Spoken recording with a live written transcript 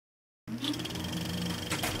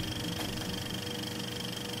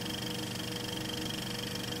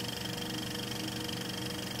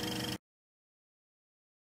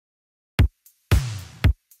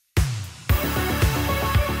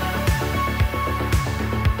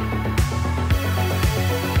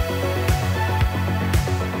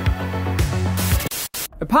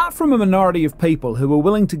Apart from a minority of people who were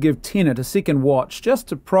willing to give Tenet a second watch just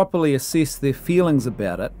to properly assess their feelings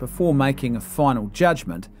about it before making a final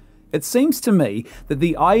judgment, it seems to me that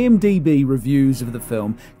the IMDb reviews of the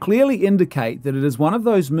film clearly indicate that it is one of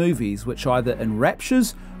those movies which either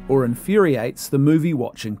enraptures or infuriates the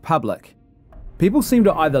movie-watching public. People seem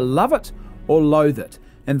to either love it or loathe it,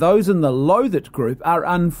 and those in the loathe it group are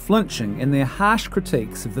unflinching in their harsh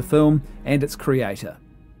critiques of the film and its creator.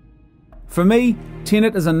 For me,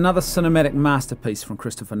 Tenet is another cinematic masterpiece from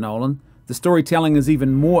Christopher Nolan. The storytelling is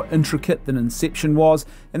even more intricate than Inception was,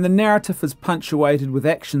 and the narrative is punctuated with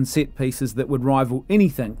action set pieces that would rival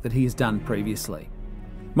anything that he has done previously.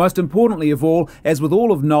 Most importantly of all, as with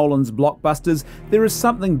all of Nolan's blockbusters, there is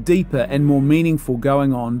something deeper and more meaningful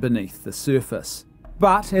going on beneath the surface.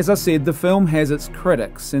 But, as I said, the film has its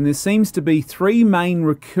critics, and there seems to be three main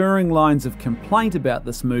recurring lines of complaint about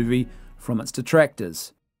this movie from its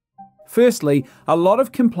detractors. Firstly, a lot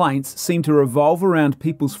of complaints seem to revolve around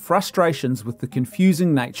people's frustrations with the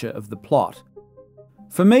confusing nature of the plot.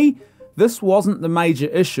 For me, this wasn't the major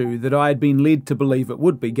issue that I had been led to believe it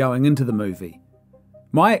would be going into the movie.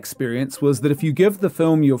 My experience was that if you give the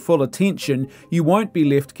film your full attention, you won't be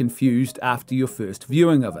left confused after your first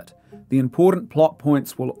viewing of it. The important plot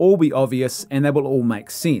points will all be obvious and they will all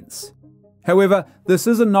make sense. However, this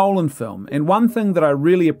is a Nolan film, and one thing that I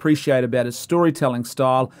really appreciate about his storytelling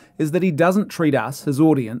style is that he doesn't treat us, his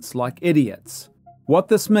audience, like idiots. What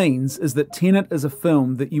this means is that Tenet is a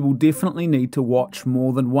film that you will definitely need to watch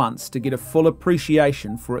more than once to get a full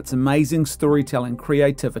appreciation for its amazing storytelling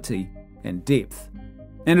creativity and depth.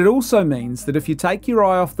 And it also means that if you take your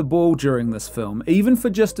eye off the ball during this film, even for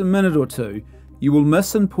just a minute or two, you will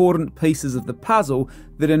miss important pieces of the puzzle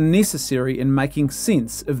that are necessary in making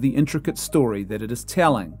sense of the intricate story that it is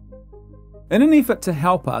telling. In an effort to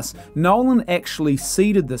help us, Nolan actually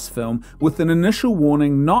seeded this film with an initial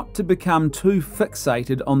warning not to become too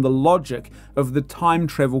fixated on the logic of the time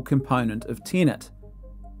travel component of Tenet.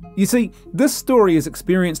 You see, this story is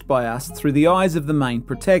experienced by us through the eyes of the main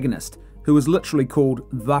protagonist, who is literally called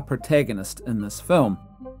the protagonist in this film.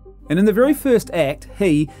 And in the very first act,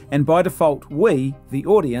 he, and by default we, the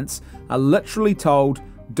audience, are literally told,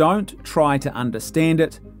 don't try to understand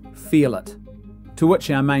it, feel it. To which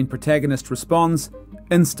our main protagonist responds,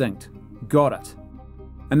 instinct, got it.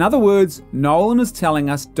 In other words, Nolan is telling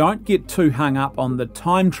us don't get too hung up on the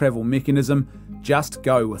time travel mechanism, just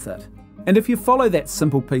go with it. And if you follow that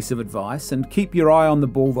simple piece of advice and keep your eye on the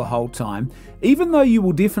ball the whole time, even though you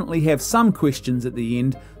will definitely have some questions at the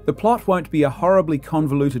end, the plot won't be a horribly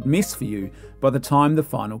convoluted mess for you by the time the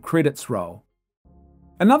final credits roll.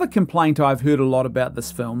 Another complaint I've heard a lot about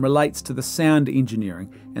this film relates to the sound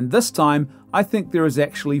engineering, and this time I think there is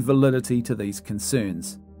actually validity to these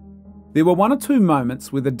concerns. There were one or two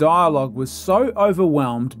moments where the dialogue was so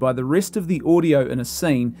overwhelmed by the rest of the audio in a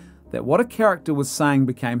scene that what a character was saying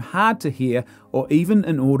became hard to hear or even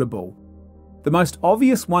inaudible. The most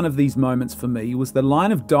obvious one of these moments for me was the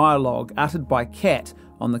line of dialogue uttered by Kat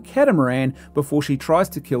on the catamaran before she tries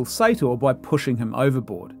to kill Sator by pushing him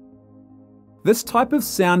overboard. This type of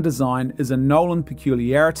sound design is a Nolan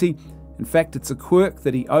peculiarity. In fact, it's a quirk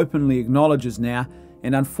that he openly acknowledges now,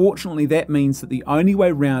 and unfortunately that means that the only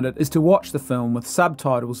way around it is to watch the film with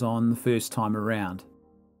subtitles on the first time around.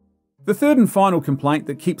 The third and final complaint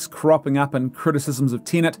that keeps cropping up in criticisms of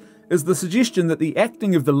Tenet is the suggestion that the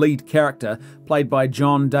acting of the lead character, played by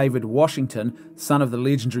John David Washington, son of the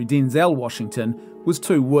legendary Denzel Washington, was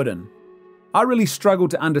too wooden. I really struggled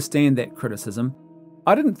to understand that criticism.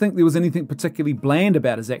 I didn't think there was anything particularly bland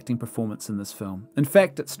about his acting performance in this film. In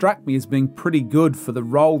fact, it struck me as being pretty good for the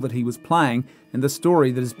role that he was playing and the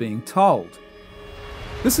story that is being told.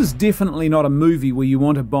 This is definitely not a movie where you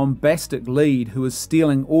want a bombastic lead who is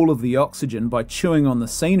stealing all of the oxygen by chewing on the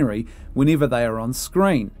scenery whenever they are on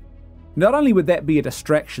screen. Not only would that be a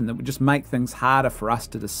distraction that would just make things harder for us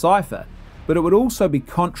to decipher, but it would also be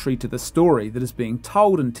contrary to the story that is being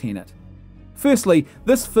told in Tenet. Firstly,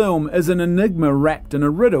 this film is an enigma wrapped in a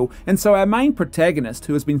riddle, and so our main protagonist,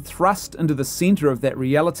 who has been thrust into the centre of that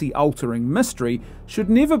reality-altering mystery,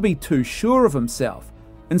 should never be too sure of himself.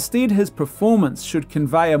 Instead, his performance should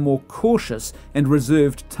convey a more cautious and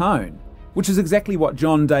reserved tone, which is exactly what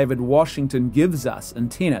John David Washington gives us in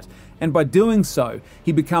Tenet, and by doing so,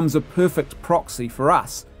 he becomes a perfect proxy for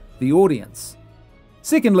us, the audience.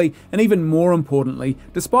 Secondly, and even more importantly,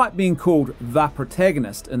 despite being called the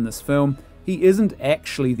protagonist in this film, he isn't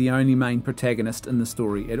actually the only main protagonist in the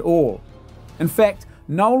story at all. In fact,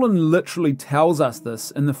 Nolan literally tells us this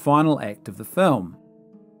in the final act of the film.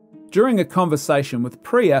 During a conversation with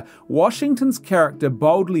Priya, Washington's character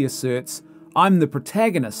boldly asserts, "I'm the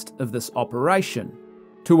protagonist of this operation."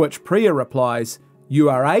 To which Priya replies, "You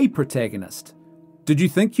are a protagonist. Did you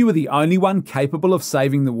think you were the only one capable of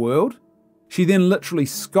saving the world?" She then literally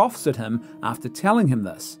scoffs at him after telling him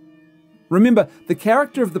this. Remember, the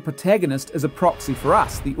character of the protagonist is a proxy for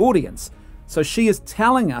us, the audience, so she is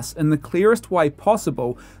telling us in the clearest way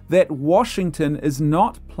possible that Washington is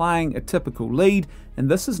not playing a typical lead, and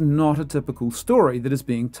this is not a typical story that is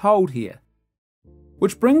being told here.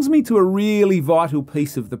 Which brings me to a really vital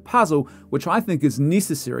piece of the puzzle, which I think is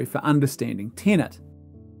necessary for understanding Tenet.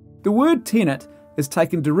 The word Tenet is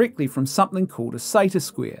taken directly from something called a Sator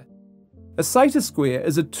square. A Sator square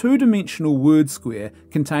is a two-dimensional word square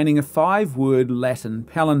containing a 5-word Latin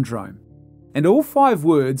palindrome. And all 5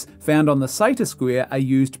 words found on the Sator square are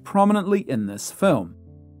used prominently in this film.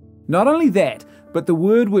 Not only that, but the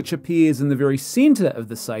word which appears in the very centre of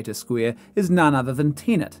the Sator square is none other than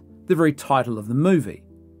Tenet, the very title of the movie.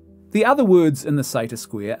 The other words in the Sator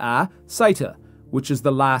square are Sator, which is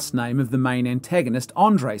the last name of the main antagonist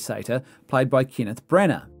Andre Sator, played by Kenneth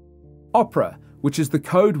Branagh. Opera, which is the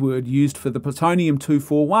code word used for the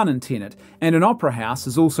plutonium-241 in Tenet, and an opera house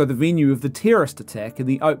is also the venue of the terrorist attack in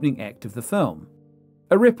the opening act of the film.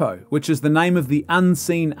 Arepo, which is the name of the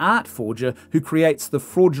unseen art forger who creates the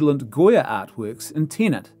fraudulent Goya artworks in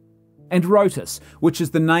Tenet. And Rotus, which is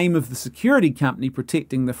the name of the security company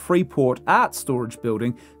protecting the Freeport art storage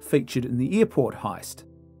building featured in the airport heist.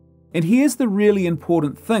 And here's the really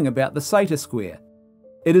important thing about the Sator square.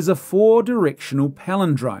 It is a 4-directional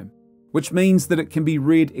palindrome, which means that it can be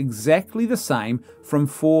read exactly the same from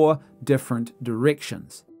 4 different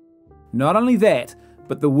directions. Not only that,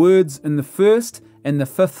 but the words in the first and the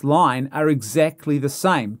 5th line are exactly the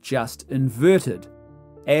same, just inverted,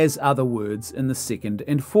 as are the words in the 2nd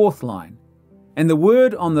and 4th line. And the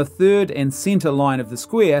word on the 3rd and centre line of the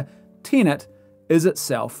square, Tenet, is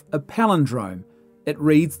itself a palindrome. It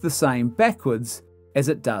reads the same backwards as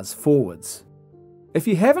it does forwards. If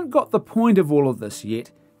you haven't got the point of all of this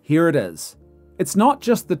yet, here it is. It's not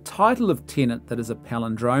just the title of Tenet that is a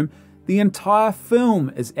palindrome, the entire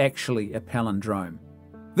film is actually a palindrome.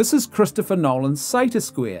 This is Christopher Nolan's Sator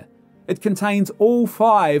square. It contains all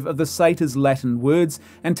 5 of the Sator's Latin words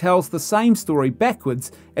and tells the same story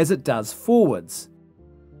backwards as it does forwards.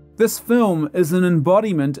 This film is an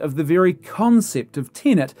embodiment of the very concept of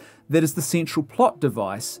Tenet that is the central plot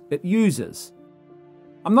device it uses.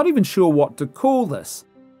 I'm not even sure what to call this.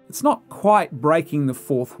 It's not quite breaking the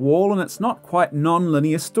 4th wall, and it's not quite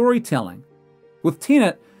non-linear storytelling. With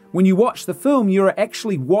Tenet, when you watch the film, you're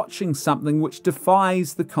actually watching something which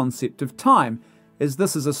defies the concept of time, as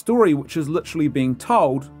this is a story which is literally being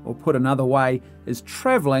told, or put another way, is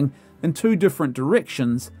travelling in 2 different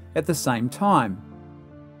directions at the same time.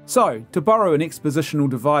 So, to borrow an expositional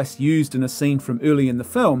device used in a scene from early in the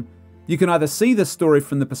film, you can either see this story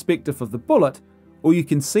from the perspective of the bullet, or you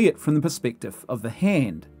can see it from the perspective of the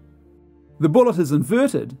hand. The bullet is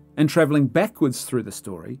inverted and travelling backwards through the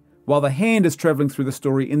story, while the hand is travelling through the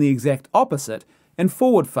story in the exact opposite and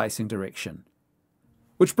forward-facing direction.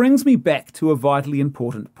 Which brings me back to a vitally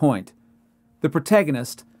important point. The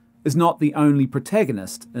protagonist is not the only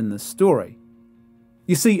protagonist in this story.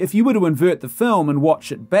 You see, if you were to invert the film and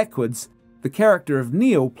watch it backwards, the character of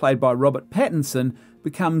Neil, played by Robert Pattinson,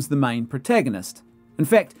 becomes the main protagonist. In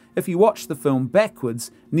fact, if you watch the film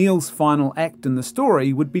backwards, Neil's final act in the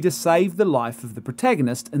story would be to save the life of the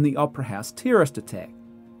protagonist in the Opera House terrorist attack.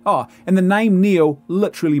 Oh, and the name Neil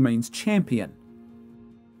literally means champion.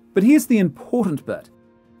 But here's the important bit.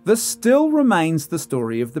 This still remains the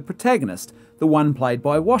story of the protagonist, the one played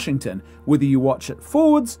by Washington, whether you watch it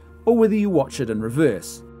forwards or whether you watch it in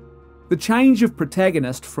reverse. The change of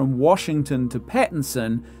protagonist from Washington to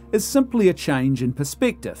Pattinson is simply a change in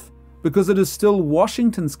perspective, because it is still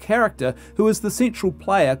Washington's character who is the central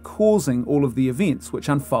player causing all of the events which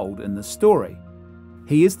unfold in the story.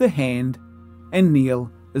 He is the hand, and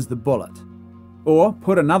Neil is the bullet. Or,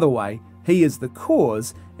 put another way, he is the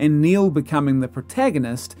cause, and Neil becoming the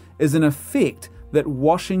protagonist is an effect that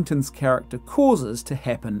Washington's character causes to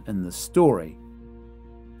happen in the story.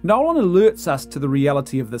 Nolan alerts us to the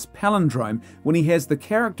reality of this palindrome when he has the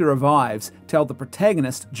character of Ives tell the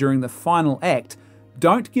protagonist during the final act,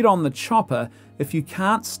 "Don't get on the chopper if you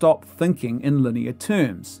can't stop thinking in linear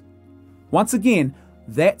terms." Once again,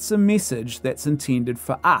 that's a message that's intended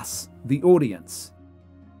for us, the audience.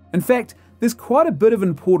 In fact, there's quite a bit of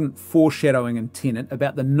important foreshadowing in Tenet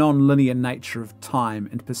about the non-linear nature of time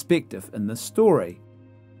and perspective in this story.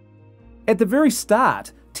 At the very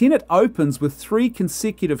start, Tenet opens with 3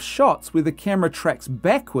 consecutive shots where the camera tracks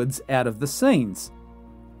backwards out of the scenes.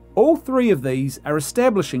 All 3 of these are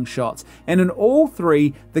establishing shots, and in all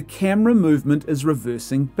 3, the camera movement is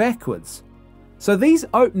reversing backwards. So these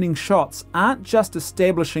opening shots aren't just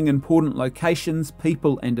establishing important locations,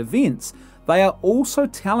 people and events, they are also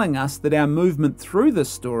telling us that our movement through this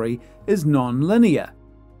story is non-linear.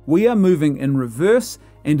 We are moving in reverse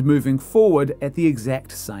and moving forward at the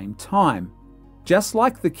exact same time. Just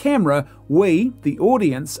like the camera, we, the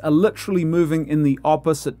audience, are literally moving in the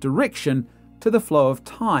opposite direction to the flow of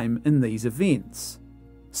time in these events.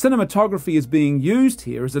 Cinematography is being used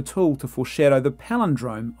here as a tool to foreshadow the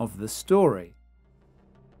palindrome of the story.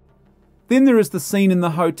 Then there is the scene in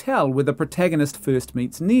the hotel where the protagonist first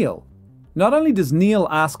meets Neil. Not only does Neil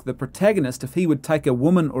ask the protagonist if he would take a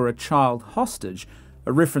woman or a child hostage,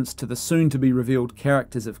 a reference to the soon-to-be-revealed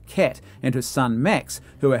characters of Kat and her son Max,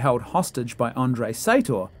 who are held hostage by Andrei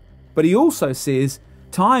Sator, but he also says,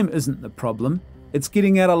 time isn't the problem, it's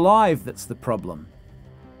getting out alive that's the problem.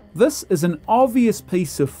 This is an obvious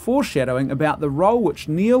piece of foreshadowing about the role which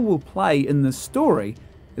Neil will play in this story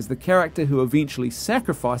as the character who eventually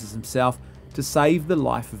sacrifices himself to save the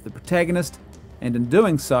life of the protagonist, and in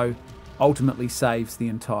doing so, ultimately saves the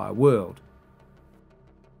entire world.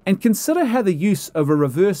 And consider how the use of a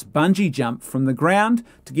reverse bungee jump from the ground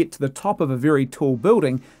to get to the top of a very tall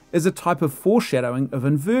building is a type of foreshadowing of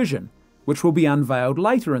inversion, which will be unveiled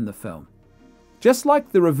later in the film. Just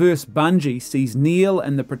like the reverse bungee sees Neil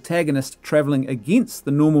and the protagonist travelling against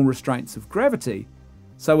the normal restraints of gravity,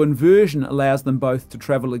 so inversion allows them both to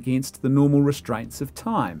travel against the normal restraints of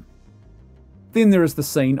time. Then there is the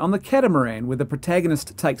scene on the catamaran where the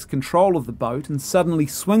protagonist takes control of the boat and suddenly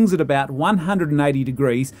swings it about 180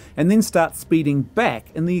 degrees and then starts speeding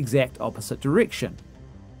back in the exact opposite direction.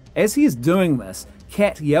 As he is doing this,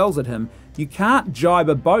 Kat yells at him, "You can't jibe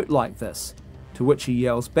a boat like this," to which he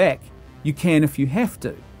yells back, "You can if you have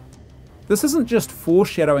to." This isn't just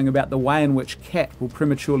foreshadowing about the way in which Kat will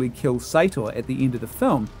prematurely kill Sator at the end of the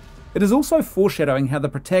film, it is also foreshadowing how the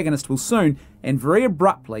protagonist will soon, and very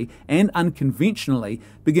abruptly and unconventionally,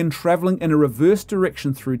 begin travelling in a reverse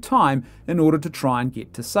direction through time in order to try and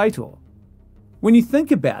get to Sator. When you think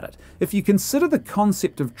about it, if you consider the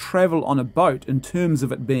concept of travel on a boat in terms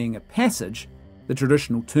of it being a passage, the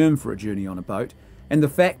traditional term for a journey on a boat, and the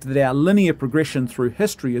fact that our linear progression through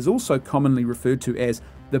history is also commonly referred to as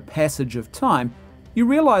the passage of time, you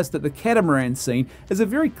realise that the catamaran scene is a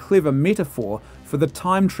very clever metaphor for the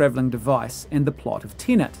time-travelling device and the plot of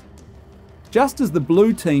Tenet. Just as the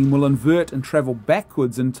blue team will invert and travel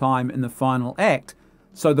backwards in time in the final act,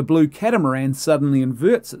 so the blue catamaran suddenly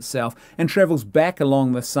inverts itself and travels back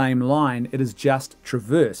along the same line it has just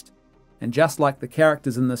traversed. And just like the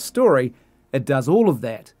characters in this story, it does all of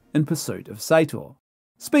that in pursuit of Sator.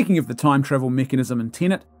 Speaking of the time travel mechanism in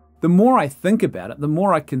Tenet, the more I think about it, the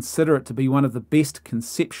more I consider it to be one of the best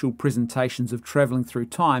conceptual presentations of travelling through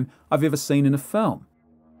time I've ever seen in a film.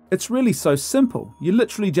 It's really so simple. You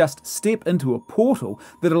literally just step into a portal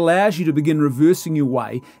that allows you to begin reversing your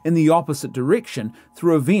way in the opposite direction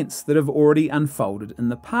through events that have already unfolded in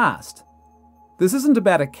the past. This isn't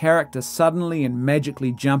about a character suddenly and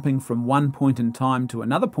magically jumping from one point in time to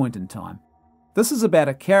another point in time. This is about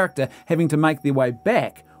a character having to make their way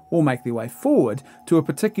back or make their way forward to a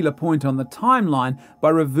particular point on the timeline by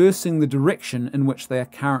reversing the direction in which they are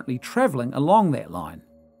currently travelling along that line.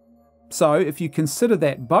 So, if you consider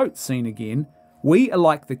that boat scene again, we are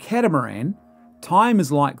like the catamaran, time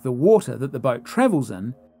is like the water that the boat travels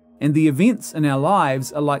in, and the events in our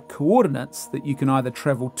lives are like coordinates that you can either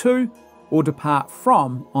travel to or depart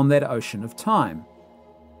from on that ocean of time.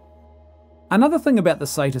 Another thing about the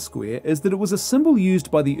Sator Square is that it was a symbol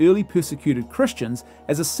used by the early persecuted Christians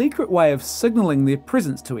as a secret way of signalling their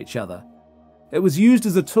presence to each other. It was used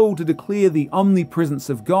as a tool to declare the omnipresence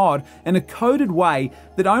of God in a coded way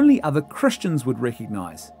that only other Christians would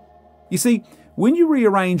recognise. You see, when you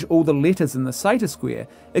rearrange all the letters in the Sator Square,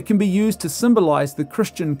 it can be used to symbolise the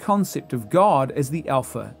Christian concept of God as the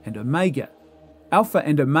Alpha and Omega. Alpha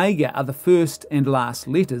and Omega are the first and last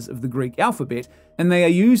letters of the Greek alphabet, and they are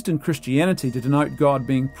used in Christianity to denote God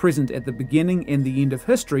being present at the beginning and the end of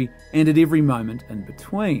history and at every moment in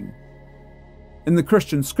between. In the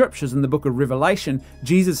Christian scriptures in the book of Revelation,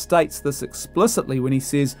 Jesus states this explicitly when he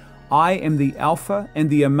says, "I am the Alpha and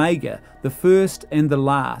the Omega, the first and the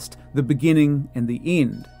last, the beginning and the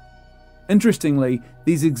end." Interestingly,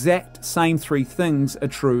 these exact same three things are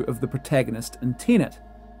true of the protagonist in Tenet.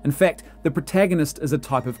 In fact, the protagonist is a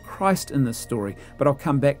type of Christ in this story, but I'll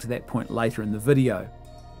come back to that point later in the video.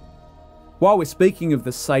 While we're speaking of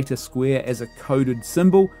the Sator Square as a coded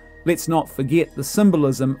symbol, let's not forget the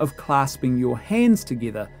symbolism of clasping your hands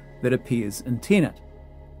together that appears in Tenet.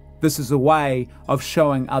 This is a way of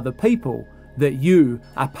showing other people that you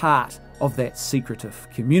are part of that secretive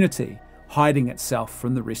community, hiding itself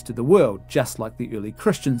from the rest of the world, just like the early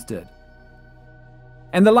Christians did.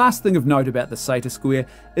 And the last thing of note about the Sator Square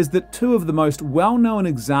is that two of the most well-known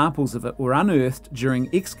examples of it were unearthed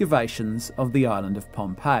during excavations of the island of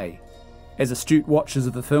Pompeii. As astute watchers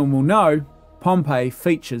of the film will know, Pompeii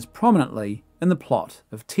features prominently in the plot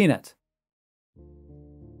of Tenet.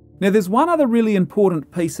 Now there's one other really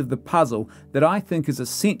important piece of the puzzle that I think is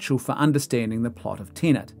essential for understanding the plot of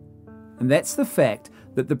Tenet, and that's the fact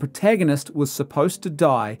that the protagonist was supposed to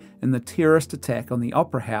die in the terrorist attack on the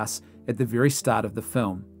Opera House at the very start of the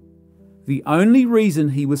film. The only reason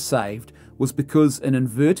he was saved was because an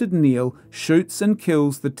inverted Neil shoots and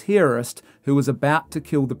kills the terrorist who was about to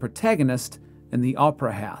kill the protagonist in the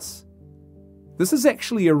Opera House. This is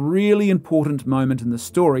actually a really important moment in the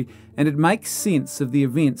story, and it makes sense of the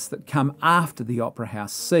events that come after the Opera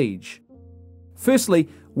House siege. Firstly,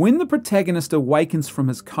 when the protagonist awakens from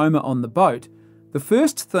his coma on the boat, the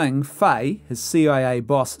first thing Faye, his CIA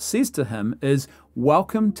boss, says to him is,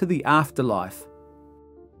 "Welcome to the afterlife."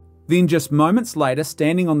 Then just moments later,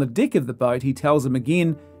 standing on the deck of the boat, he tells him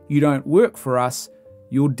again, "You don't work for us,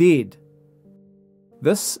 you're dead."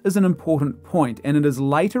 This is an important point, and it is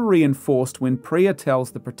later reinforced when Priya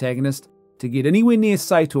tells the protagonist to get anywhere near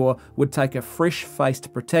Sator would take a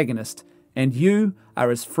fresh-faced protagonist, and you are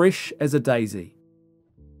as fresh as a daisy.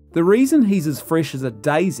 The reason he's as fresh as a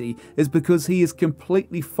daisy is because he is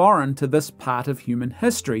completely foreign to this part of human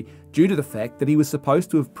history due to the fact that he was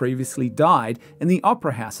supposed to have previously died in the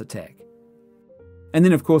Opera House attack. And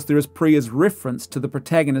then of course there is Priya's reference to the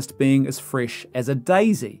protagonist being as fresh as a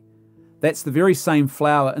daisy. That's the very same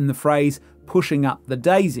flower in the phrase pushing up the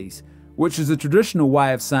daisies, which is a traditional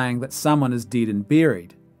way of saying that someone is dead and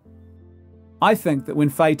buried. I think that when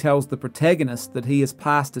Faye tells the protagonist that he has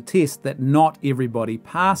passed a test that not everybody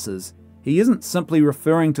passes, he isn't simply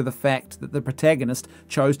referring to the fact that the protagonist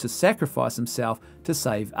chose to sacrifice himself to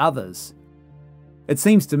save others. It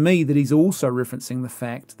seems to me that he's also referencing the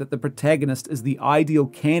fact that the protagonist is the ideal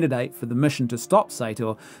candidate for the mission to stop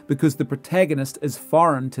Sator because the protagonist is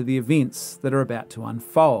foreign to the events that are about to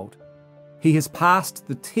unfold. He has passed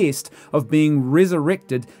the test of being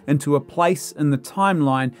resurrected into a place in the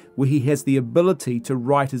timeline where he has the ability to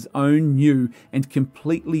write his own new and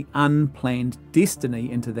completely unplanned destiny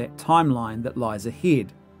into that timeline that lies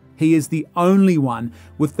ahead. He is the only one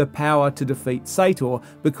with the power to defeat Sator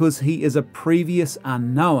because he is a previous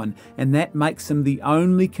unknown, and that makes him the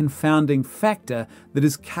only confounding factor that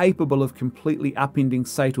is capable of completely upending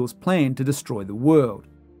Sator's plan to destroy the world.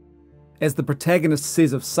 As the protagonist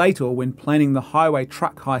says of Sator when planning the highway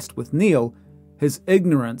truck heist with Neil, his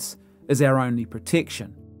ignorance is our only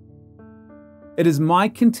protection. It is my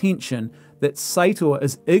contention that Sator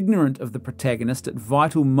is ignorant of the protagonist at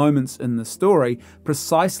vital moments in the story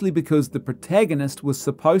precisely because the protagonist was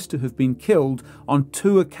supposed to have been killed on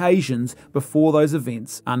 2 occasions before those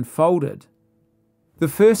events unfolded. The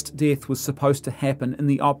first death was supposed to happen in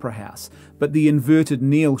the Opera House, but the inverted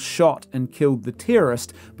Neil shot and killed the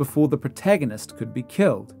terrorist before the protagonist could be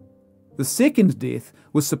killed. The second death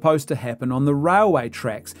was supposed to happen on the railway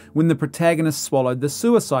tracks when the protagonist swallowed the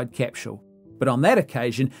suicide capsule, but on that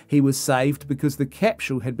occasion he was saved because the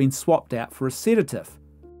capsule had been swapped out for a sedative.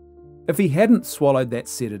 If he hadn't swallowed that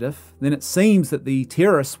sedative, then it seems that the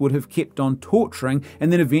terrorists would have kept on torturing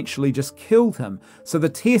and then eventually just killed him. So the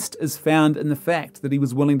test is found in the fact that he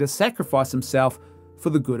was willing to sacrifice himself for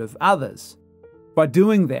the good of others. By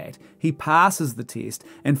doing that, he passes the test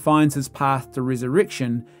and finds his path to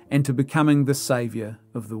resurrection and to becoming the saviour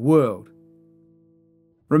of the world.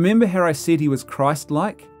 Remember how I said he was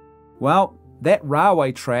Christ-like? Well, that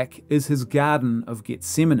railway track is his Garden of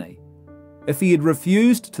Gethsemane. If he had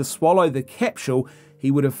refused to swallow the capsule, he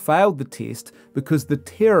would have failed the test because the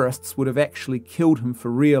terrorists would have actually killed him for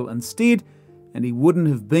real instead, and he wouldn't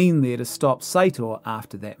have been there to stop Sator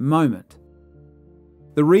after that moment.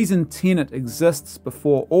 The reason Tenet exists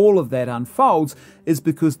before all of that unfolds is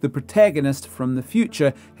because the protagonist from the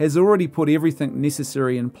future has already put everything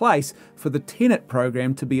necessary in place for the Tenet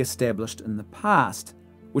program to be established in the past,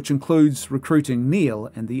 which includes recruiting Neil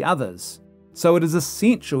and the others. So it is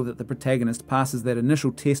essential that the protagonist passes that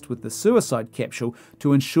initial test with the suicide capsule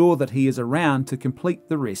to ensure that he is around to complete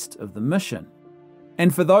the rest of the mission.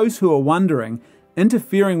 And for those who are wondering,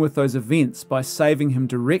 interfering with those events by saving him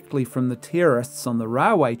directly from the terrorists on the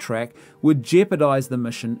railway track would jeopardize the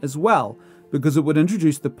mission as well, because it would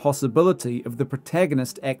introduce the possibility of the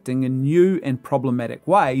protagonist acting in new and problematic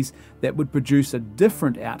ways that would produce a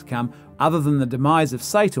different outcome other than the demise of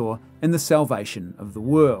Sator and the salvation of the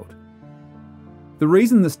world. The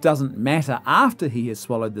reason this doesn't matter after he has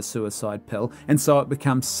swallowed the suicide pill, and so it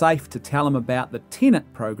becomes safe to tell him about the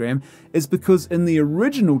Tenet program, is because in the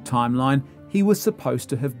original timeline, he was supposed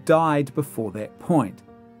to have died before that point.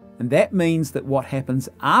 And that means that what happens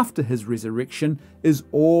after his resurrection is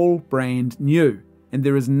all brand new, and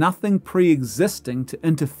there is nothing pre-existing to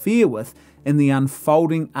interfere with in the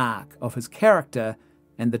unfolding arc of his character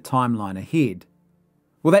and the timeline ahead.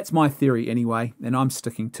 Well, that's my theory anyway, and I'm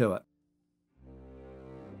sticking to it.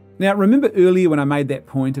 Now, remember earlier when I made that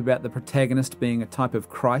point about the protagonist being a type of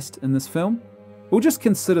Christ in this film? We'll just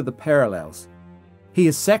consider the parallels. He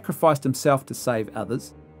has sacrificed himself to save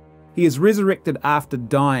others. He is resurrected after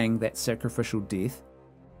dying that sacrificial death.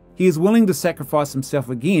 He is willing to sacrifice himself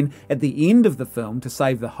again at the end of the film to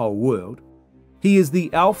save the whole world. He is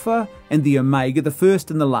the Alpha and the Omega, the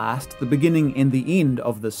first and the last, the beginning and the end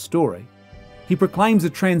of this story. He proclaims a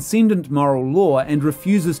transcendent moral law and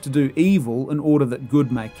refuses to do evil in order that good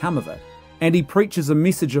may come of it. And he preaches a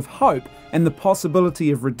message of hope and the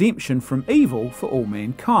possibility of redemption from evil for all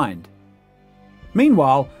mankind.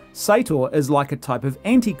 Meanwhile, Sator is like a type of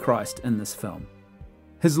Antichrist in this film.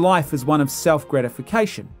 His life is one of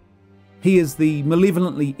self-gratification. He is the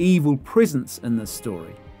malevolently evil presence in this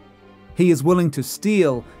story. He is willing to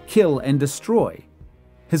steal, kill, and destroy.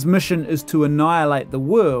 His mission is to annihilate the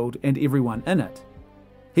world and everyone in it.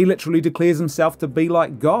 He literally declares himself to be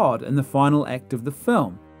like God in the final act of the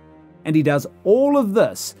film. And he does all of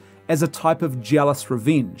this as a type of jealous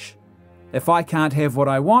revenge. If I can't have what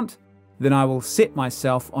I want, then I will set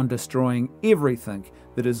myself on destroying everything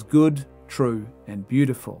that is good, true, and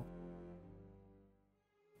beautiful.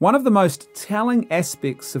 One of the most telling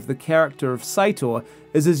aspects of the character of Sator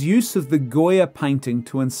is his use of the Goya painting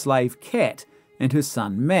to enslave Kat and her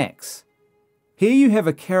son Max. Here you have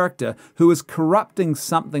a character who is corrupting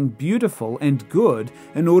something beautiful and good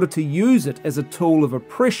in order to use it as a tool of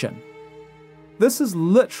oppression. This is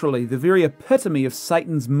literally the very epitome of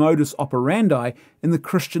Satan's modus operandi in the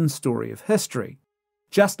Christian story of history.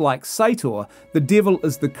 Just like Sator, the devil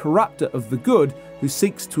is the corrupter of the good who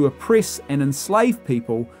seeks to oppress and enslave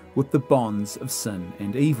people with the bonds of sin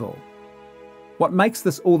and evil. What makes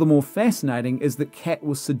this all the more fascinating is that Kat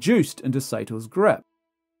was seduced into Sator's grip.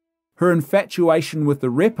 Her infatuation with the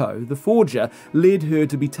Repo, the forger, led her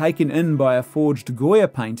to be taken in by a forged Goya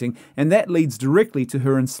painting, and that leads directly to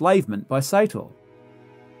her enslavement by Sator.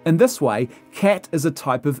 In this way, Kat is a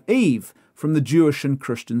type of Eve from the Jewish and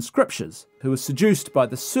Christian scriptures, who is seduced by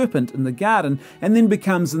the serpent in the garden and then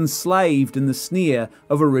becomes enslaved in the snare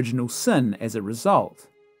of original sin as a result.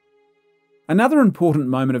 Another important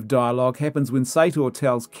moment of dialogue happens when Sator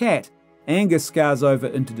tells Kat, anger scars over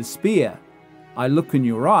into despair. I look in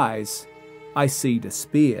your eyes, I see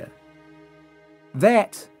despair.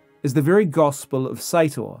 That is the very gospel of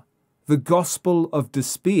Sator, the gospel of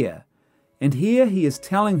despair. And here he is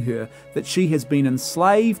telling her that she has been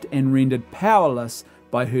enslaved and rendered powerless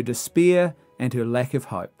by her despair and her lack of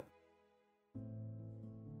hope.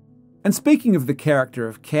 And speaking of the character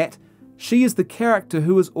of Kat, she is the character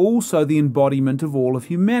who is also the embodiment of all of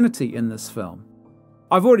humanity in this film.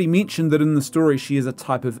 I've already mentioned that in the story she is a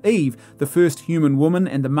type of Eve, the first human woman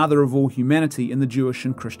and the mother of all humanity in the Jewish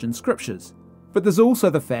and Christian scriptures. But there's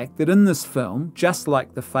also the fact that in this film, just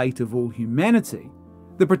like the fate of all humanity,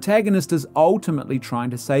 the protagonist is ultimately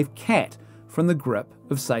trying to save Kat from the grip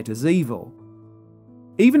of Sator's evil.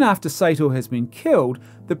 Even after Sator has been killed,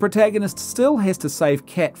 the protagonist still has to save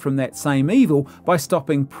Kat from that same evil by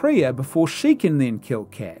stopping Priya before she can then kill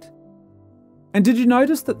Kat. And did you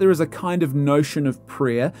notice that there is a kind of notion of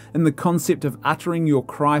prayer in the concept of uttering your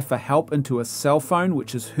cry for help into a cell phone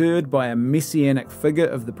which is heard by a messianic figure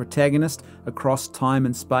of the protagonist across time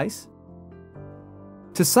and space?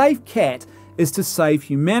 To save Kat is to save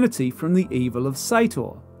humanity from the evil of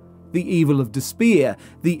Sator, the evil of despair,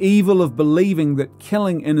 the evil of believing that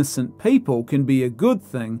killing innocent people can be a good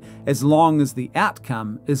thing as long as the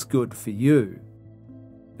outcome is good for you.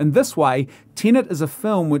 In this way, Tenet is a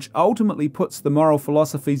film which ultimately puts the moral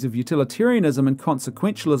philosophies of utilitarianism and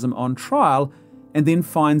consequentialism on trial and then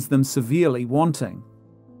finds them severely wanting.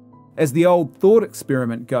 As the old thought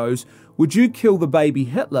experiment goes, would you kill the baby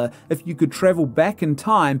Hitler if you could travel back in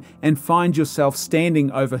time and find yourself standing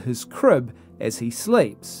over his crib as he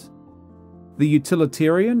sleeps? The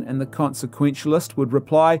utilitarian and the consequentialist would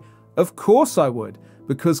reply, of course I would,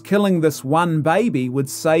 because killing this one baby would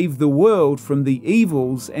save the world from the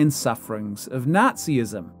evils and sufferings of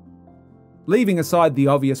Nazism. Leaving aside the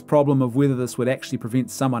obvious problem of whether this would actually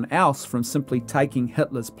prevent someone else from simply taking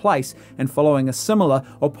Hitler's place and following a similar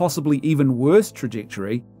or possibly even worse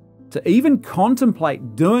trajectory, to even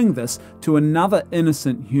contemplate doing this to another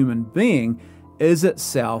innocent human being is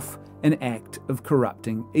itself an act of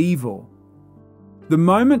corrupting evil. The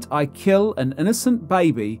moment I kill an innocent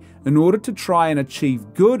baby in order to try and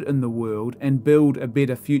achieve good in the world and build a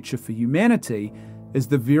better future for humanity is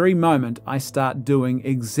the very moment I start doing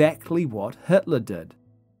exactly what Hitler did.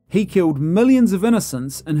 He killed millions of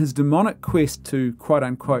innocents in his demonic quest to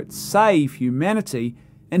quote-unquote save humanity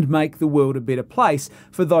and make the world a better place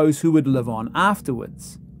for those who would live on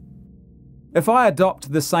afterwards. If I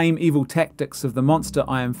adopt the same evil tactics of the monster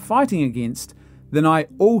I am fighting against, then I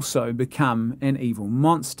also become an evil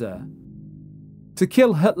monster. To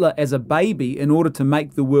kill Hitler as a baby in order to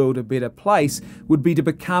make the world a better place would be to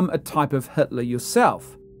become a type of Hitler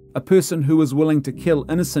yourself, a person who is willing to kill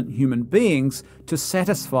innocent human beings to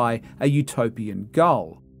satisfy a utopian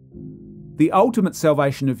goal. The ultimate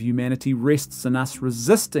salvation of humanity rests in us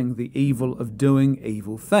resisting the evil of doing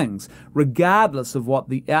evil things, regardless of what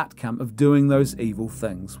the outcome of doing those evil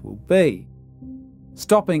things will be.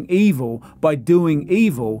 Stopping evil by doing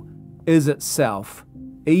evil is itself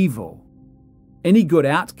evil. Any good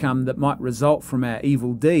outcome that might result from our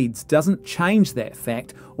evil deeds doesn't change that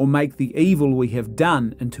fact or make the evil we have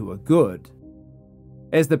done into a good.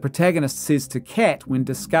 As the protagonist says to Kat when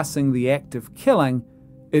discussing the act of killing,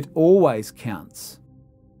 it always counts.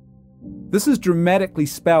 This is dramatically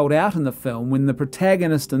spelled out in the film when the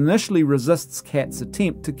protagonist initially resists Kat's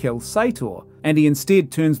attempt to kill Sator, and he instead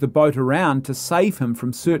turns the boat around to save him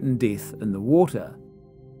from certain death in the water.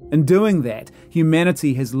 In doing that,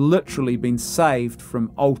 humanity has literally been saved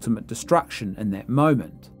from ultimate destruction in that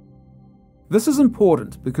moment. This is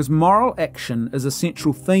important because moral action is a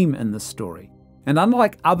central theme in this story, and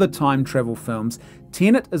unlike other time travel films,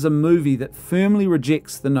 Tenet is a movie that firmly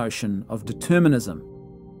rejects the notion of determinism.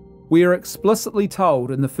 We are explicitly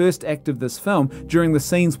told in the first act of this film, during the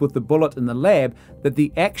scenes with the bullet in the lab, that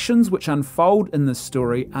the actions which unfold in this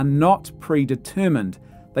story are not predetermined.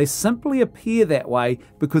 They simply appear that way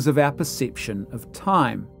because of our perception of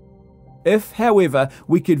time. If, however,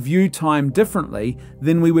 we could view time differently,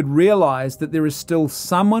 then we would realise that there is still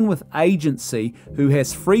someone with agency who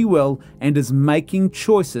has free will and is making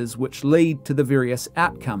choices which lead to the various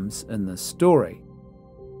outcomes in this story.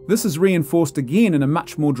 This is reinforced again in a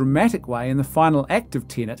much more dramatic way in the final act of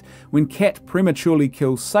Tenet, when Kat prematurely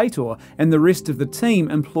kills Sator and the rest of the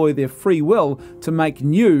team employ their free will to make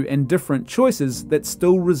new and different choices that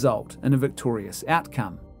still result in a victorious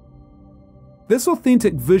outcome. This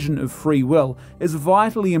authentic vision of free will is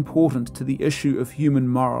vitally important to the issue of human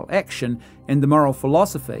moral action and the moral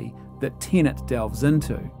philosophy that Tenet delves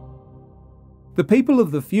into. The people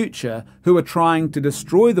of the future who are trying to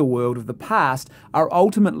destroy the world of the past are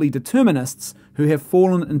ultimately determinists who have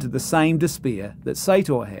fallen into the same despair that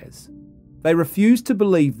Sator has. They refuse to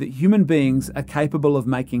believe that human beings are capable of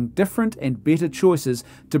making different and better choices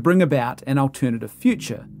to bring about an alternative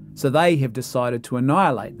future, so they have decided to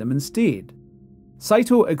annihilate them instead.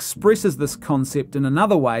 Sator expresses this concept in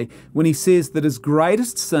another way when he says that his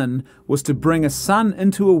greatest sin was to bring a son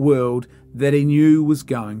into a world that he knew was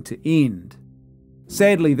going to end.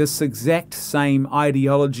 Sadly, this exact same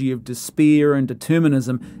ideology of despair and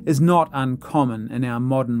determinism is not uncommon in our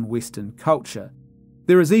modern Western culture.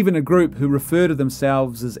 There is even a group who refer to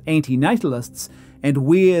themselves as antinatalists and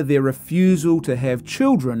wear their refusal to have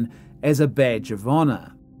children as a badge of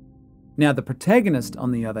honour. Now, the protagonist,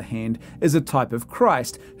 on the other hand, is a type of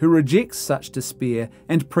Christ who rejects such despair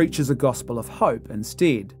and preaches a gospel of hope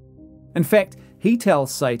instead. In fact, he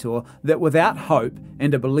tells Sator that without hope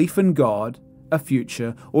and a belief in God, a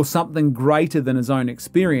future, or something greater than his own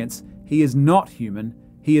experience, he is not human,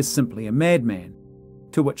 he is simply a madman.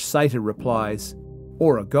 To which Sator replies,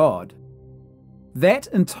 or a god. That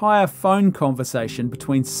entire phone conversation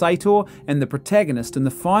between Sator and the protagonist in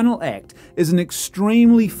the final act is an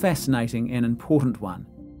extremely fascinating and important one.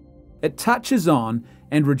 It touches on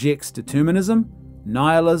and rejects determinism,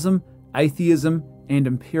 nihilism, atheism, and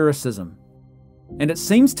empiricism. And it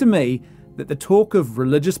seems to me that the talk of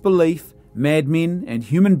religious belief, madmen, and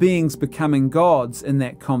human beings becoming gods in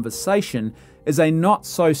that conversation is a not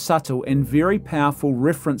so subtle and very powerful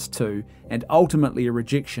reference to, and ultimately a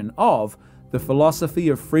rejection of, the philosophy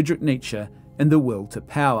of Friedrich Nietzsche and the will to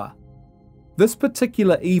power. This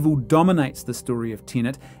particular evil dominates the story of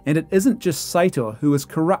Tenet, and it isn't just Sator who is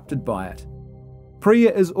corrupted by it.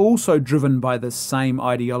 Priya is also driven by this same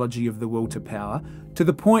ideology of the will to power, to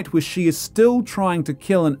the point where she is still trying to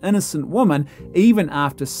kill an innocent woman even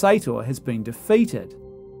after Sator has been defeated.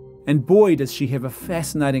 And boy, does she have a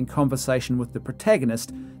fascinating conversation with the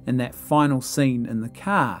protagonist in that final scene in the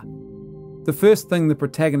car. The first thing the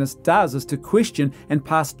protagonist does is to question and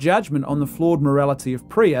pass judgment on the flawed morality of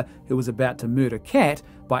Priya, who was about to murder Kat,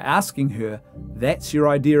 by asking her, "That's your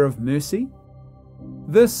idea of mercy?"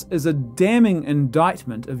 This is a damning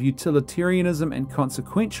indictment of utilitarianism and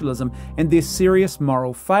consequentialism and their serious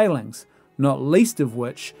moral failings, not least of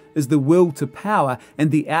which is the will to power and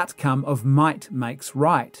the outcome of might makes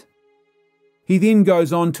right. He then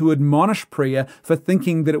goes on to admonish Priya for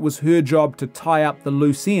thinking that it was her job to tie up the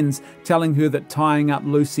loose ends, telling her that tying up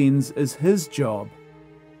loose ends is his job.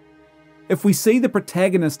 If we see the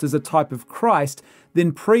protagonist as a type of Christ,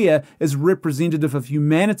 then Priya is representative of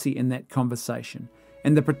humanity in that conversation,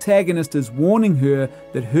 and the protagonist is warning her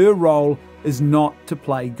that her role is not to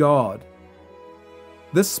play God.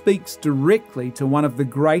 This speaks directly to one of the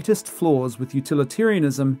greatest flaws with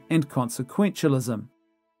utilitarianism and consequentialism.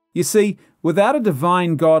 You see, without a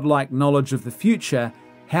divine God-like knowledge of the future,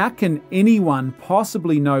 how can anyone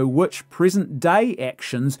possibly know which present-day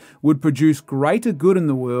actions would produce greater good in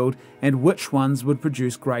the world and which ones would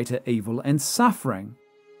produce greater evil and suffering?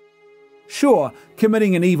 Sure,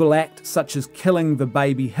 committing an evil act such as killing the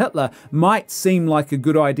baby Hitler might seem like a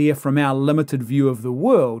good idea from our limited view of the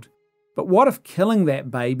world, but what if killing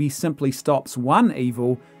that baby simply stops one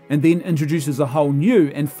evil and then introduces a whole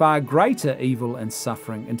new and far greater evil and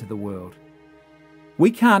suffering into the world?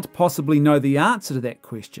 We can't possibly know the answer to that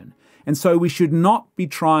question, and so we should not be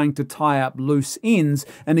trying to tie up loose ends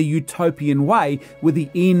in a utopian way where the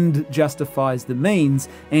end justifies the means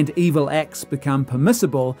and evil acts become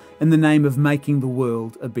permissible in the name of making the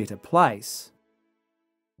world a better place.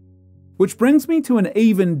 Which brings me to an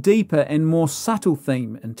even deeper and more subtle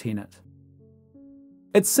theme in Tenet.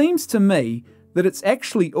 It seems to me that it's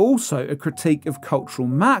actually also a critique of cultural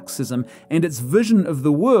Marxism and its vision of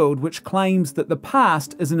the world, which claims that the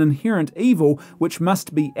past is an inherent evil which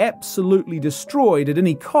must be absolutely destroyed at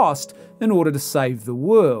any cost in order to save the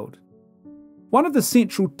world. One of the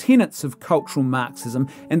central tenets of cultural Marxism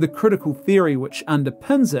and the critical theory which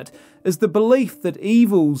underpins it is the belief that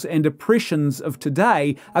evils and oppressions of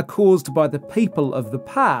today are caused by the people of the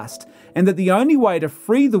past, and that the only way to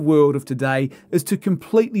free the world of today is to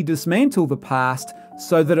completely dismantle the past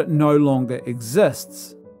so that it no longer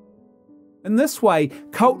exists. In this way,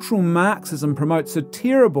 cultural Marxism promotes a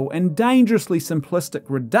terrible and dangerously simplistic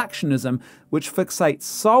reductionism which fixates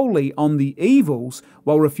solely on the evils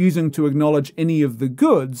while refusing to acknowledge any of the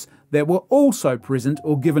goods that were also present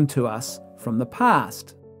or given to us from the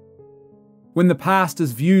past. When the past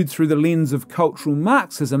is viewed through the lens of cultural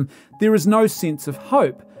Marxism, there is no sense of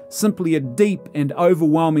hope, simply a deep and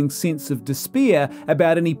overwhelming sense of despair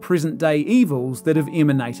about any present-day evils that have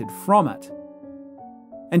emanated from it.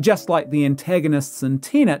 And just like the antagonists in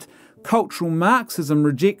Tenet, cultural Marxism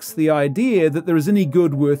rejects the idea that there is any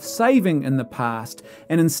good worth saving in the past,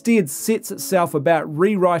 and instead sets itself about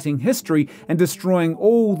rewriting history and destroying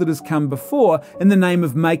all that has come before in the name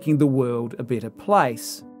of making the world a better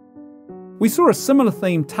place. We saw a similar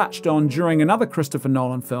theme touched on during another Christopher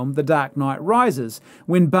Nolan film, The Dark Knight Rises,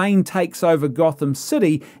 when Bane takes over Gotham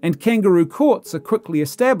City and kangaroo courts are quickly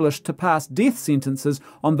established to pass death sentences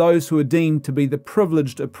on those who are deemed to be the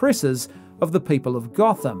privileged oppressors of the people of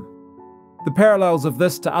Gotham. The parallels of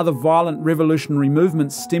this to other violent revolutionary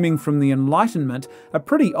movements stemming from the Enlightenment are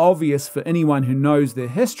pretty obvious for anyone who knows their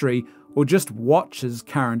history or just watches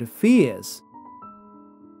current affairs.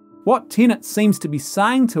 What Tenet seems to be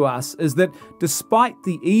saying to us is that despite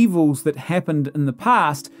the evils that happened in the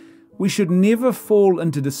past, we should never fall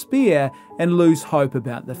into despair and lose hope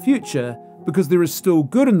about the future, because there is still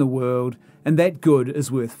good in the world, and that good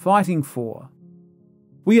is worth fighting for.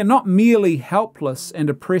 We are not merely helpless and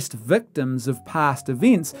oppressed victims of past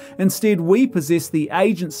events. Instead, we possess the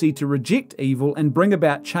agency to reject evil and bring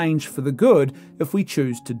about change for the good if we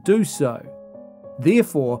choose to do so.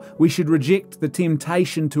 Therefore, we should reject the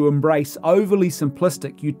temptation to embrace overly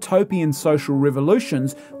simplistic utopian social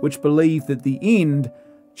revolutions which believe that the end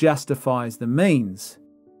justifies the means,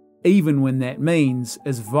 even when that means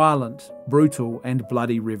is violent, brutal, and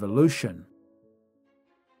bloody revolution.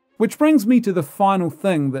 Which brings me to the final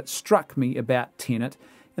thing that struck me about Tenet,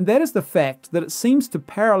 and that is the fact that it seems to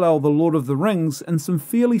parallel The Lord of the Rings in some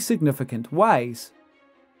fairly significant ways.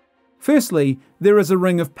 Firstly, there is a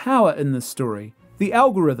ring of power in this story, the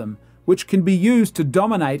algorithm, which can be used to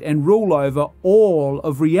dominate and rule over all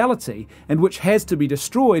of reality, and which has to be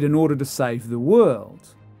destroyed in order to save the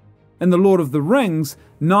world. In The Lord of the Rings,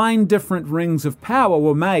 9 different rings of power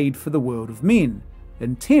were made for the world of men.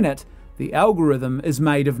 In Tenet, the algorithm is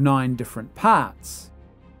made of 9 different parts.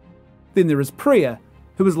 Then there is Priya,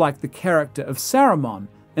 who is like the character of Saruman,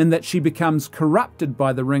 in that she becomes corrupted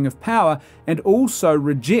by the Ring of Power and also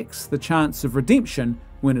rejects the chance of redemption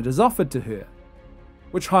when it is offered to her.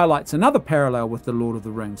 Which highlights another parallel with The Lord of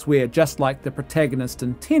the Rings, where, just like the protagonist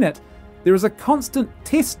in Tenet, there is a constant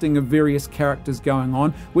testing of various characters going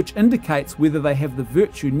on, which indicates whether they have the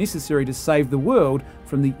virtue necessary to save the world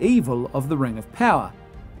from the evil of the Ring of Power.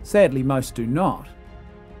 Sadly, most do not.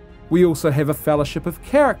 We also have a fellowship of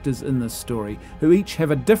characters in this story, who each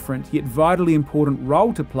have a different yet vitally important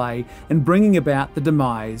role to play in bringing about the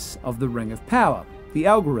demise of the Ring of Power, the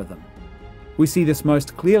algorithm. We see this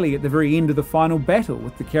most clearly at the very end of the final battle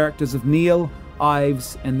with the characters of Neil,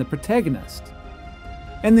 Ives, and the protagonist.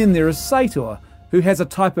 And then there is Sator, who has a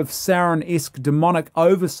type of Sauron-esque demonic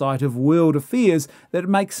oversight of world affairs that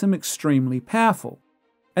makes him extremely powerful.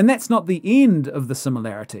 And that's not the end of the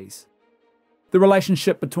similarities. The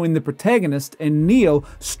relationship between the protagonist and Neil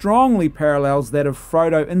strongly parallels that of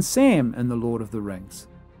Frodo and Sam in The Lord of the Rings.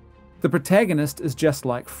 The protagonist is just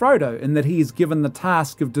like Frodo in that he is given the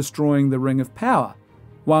task of destroying the Ring of Power,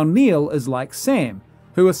 while Neil is like Sam,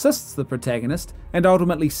 who assists the protagonist and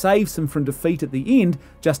ultimately saves him from defeat at the end,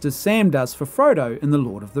 just as Sam does for Frodo in The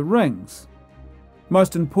Lord of the Rings.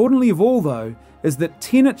 Most importantly of all, though, is that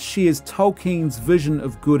Tenet shares Tolkien's vision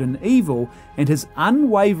of good and evil and his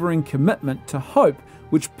unwavering commitment to hope,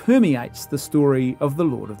 which permeates the story of The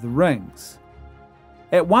Lord of the Rings.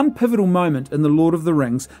 At one pivotal moment in The Lord of the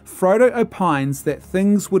Rings, Frodo opines that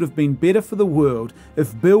things would have been better for the world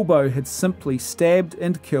if Bilbo had simply stabbed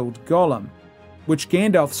and killed Gollum, which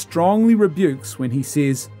Gandalf strongly rebukes when he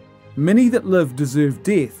says, "Many that live deserve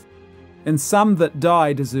death, and some that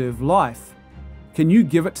die deserve life. Can you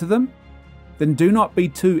give it to them? Then do not be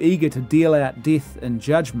too eager to deal out death in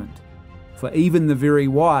judgment, for even the very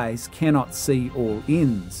wise cannot see all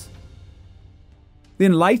ends."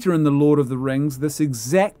 Then later in The Lord of the Rings, this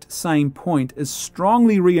exact same point is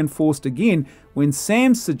strongly reinforced again when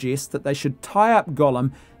Sam suggests that they should tie up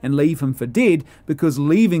Gollum and leave him for dead because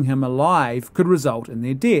leaving him alive could result in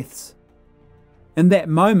their deaths. In that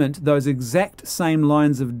moment, those exact same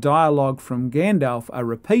lines of dialogue from Gandalf are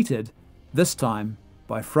repeated, this time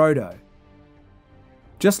by Frodo.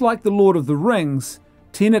 Just like The Lord of the Rings,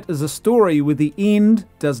 Tenet is a story where the end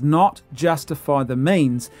does not justify the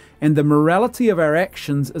means, and the morality of our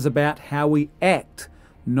actions is about how we act,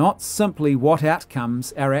 not simply what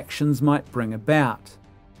outcomes our actions might bring about.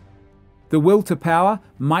 The will to power,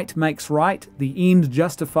 might makes right, the end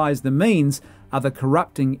justifies the means, are the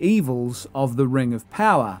corrupting evils of the Ring of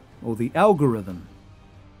Power, or the algorithm.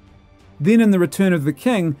 Then in The Return of the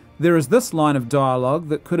King, there is this line of dialogue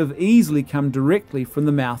that could have easily come directly from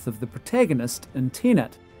the mouth of the protagonist in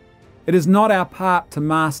Tenet. It is not our part to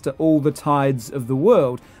master all the tides of the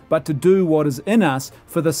world, but to do what is in us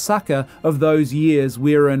for the succour of those years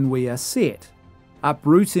wherein we are set,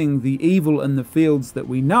 uprooting the evil in the fields that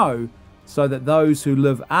we know, so that those who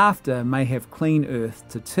live after may have clean earth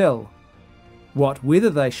to till. What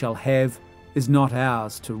weather they shall have is not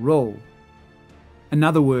ours to rule. In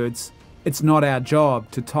other words, it's not our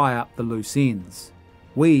job to tie up the loose ends.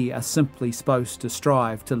 We are simply supposed to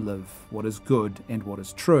strive to live what is good and what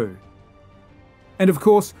is true. And of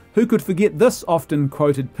course, who could forget this often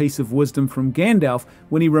quoted piece of wisdom from Gandalf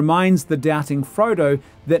when he reminds the doubting Frodo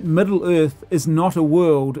that Middle-earth is not a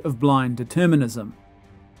world of blind determinism.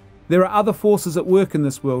 There are other forces at work in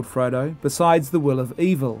this world, Frodo, besides the will of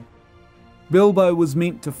evil. Bilbo was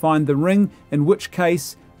meant to find the ring, in which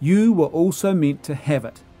case you were also meant to have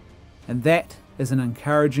it. And that is an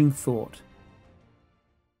encouraging thought.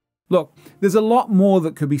 Look, there's a lot more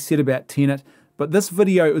that could be said about Tenet, but this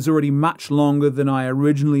video is already much longer than I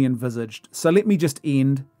originally envisaged, so let me just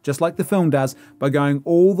end, just like the film does, by going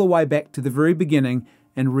all the way back to the very beginning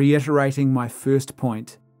and reiterating my first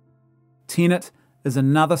point. Tenet is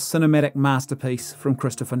another cinematic masterpiece from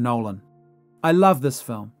Christopher Nolan. I love this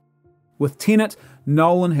film. With Tenet,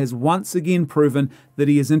 Nolan has once again proven that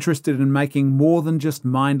he is interested in making more than just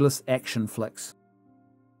mindless action flicks.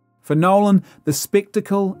 For Nolan, the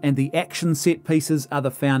spectacle and the action set pieces are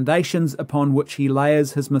the foundations upon which he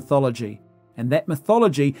layers his mythology, and that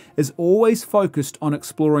mythology is always focused on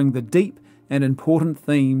exploring the deep and important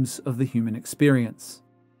themes of the human experience.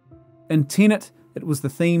 In Tenet, it was the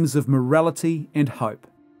themes of morality and hope.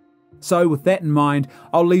 So with that in mind,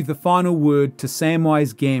 I'll leave the final word to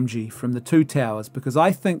Samwise Gamgee from The Two Towers, because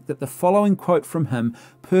I think that the following quote from him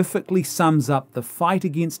perfectly sums up the fight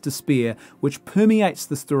against despair which permeates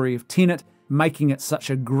the story of Tenet, making it such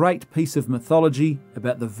a great piece of mythology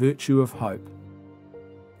about the virtue of hope.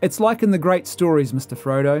 It's like in the great stories, Mr.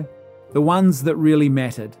 Frodo, the ones that really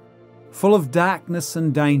mattered. Full of darkness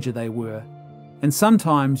and danger they were, and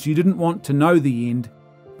sometimes you didn't want to know the end,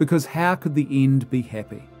 because how could the end be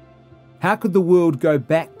happy? How could the world go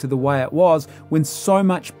back to the way it was when so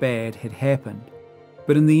much bad had happened?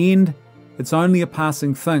 But in the end, it's only a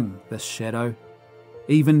passing thing, this shadow.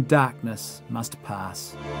 Even darkness must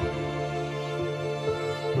pass.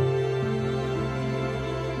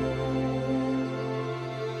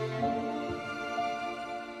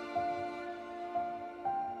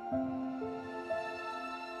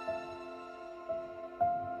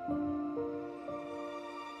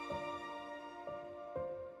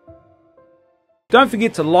 Don't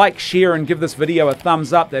forget to like, share and give this video a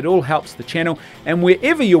thumbs up. That all helps the channel. And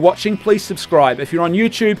wherever you're watching, please subscribe. If you're on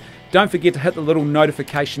YouTube, don't forget to hit the little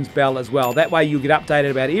notifications bell as well. That way you'll get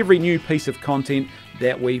updated about every new piece of content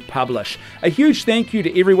that we publish. A huge thank you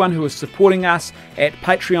to everyone who is supporting us at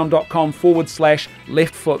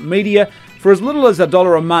patreon.com/leftfootmedia. For as little as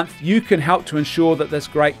 $1 a month, you can help to ensure that this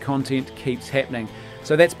great content keeps happening.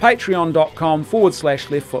 So that's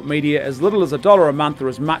patreon.com/leftfootmedia, as little as $1 a month or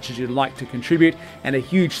as much as you'd like to contribute. And a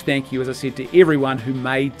huge thank you, as I said, to everyone who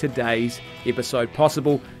made today's episode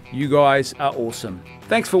possible. You guys are awesome.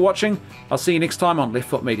 Thanks for watching. I'll see you next time on Left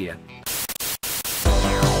Foot Media.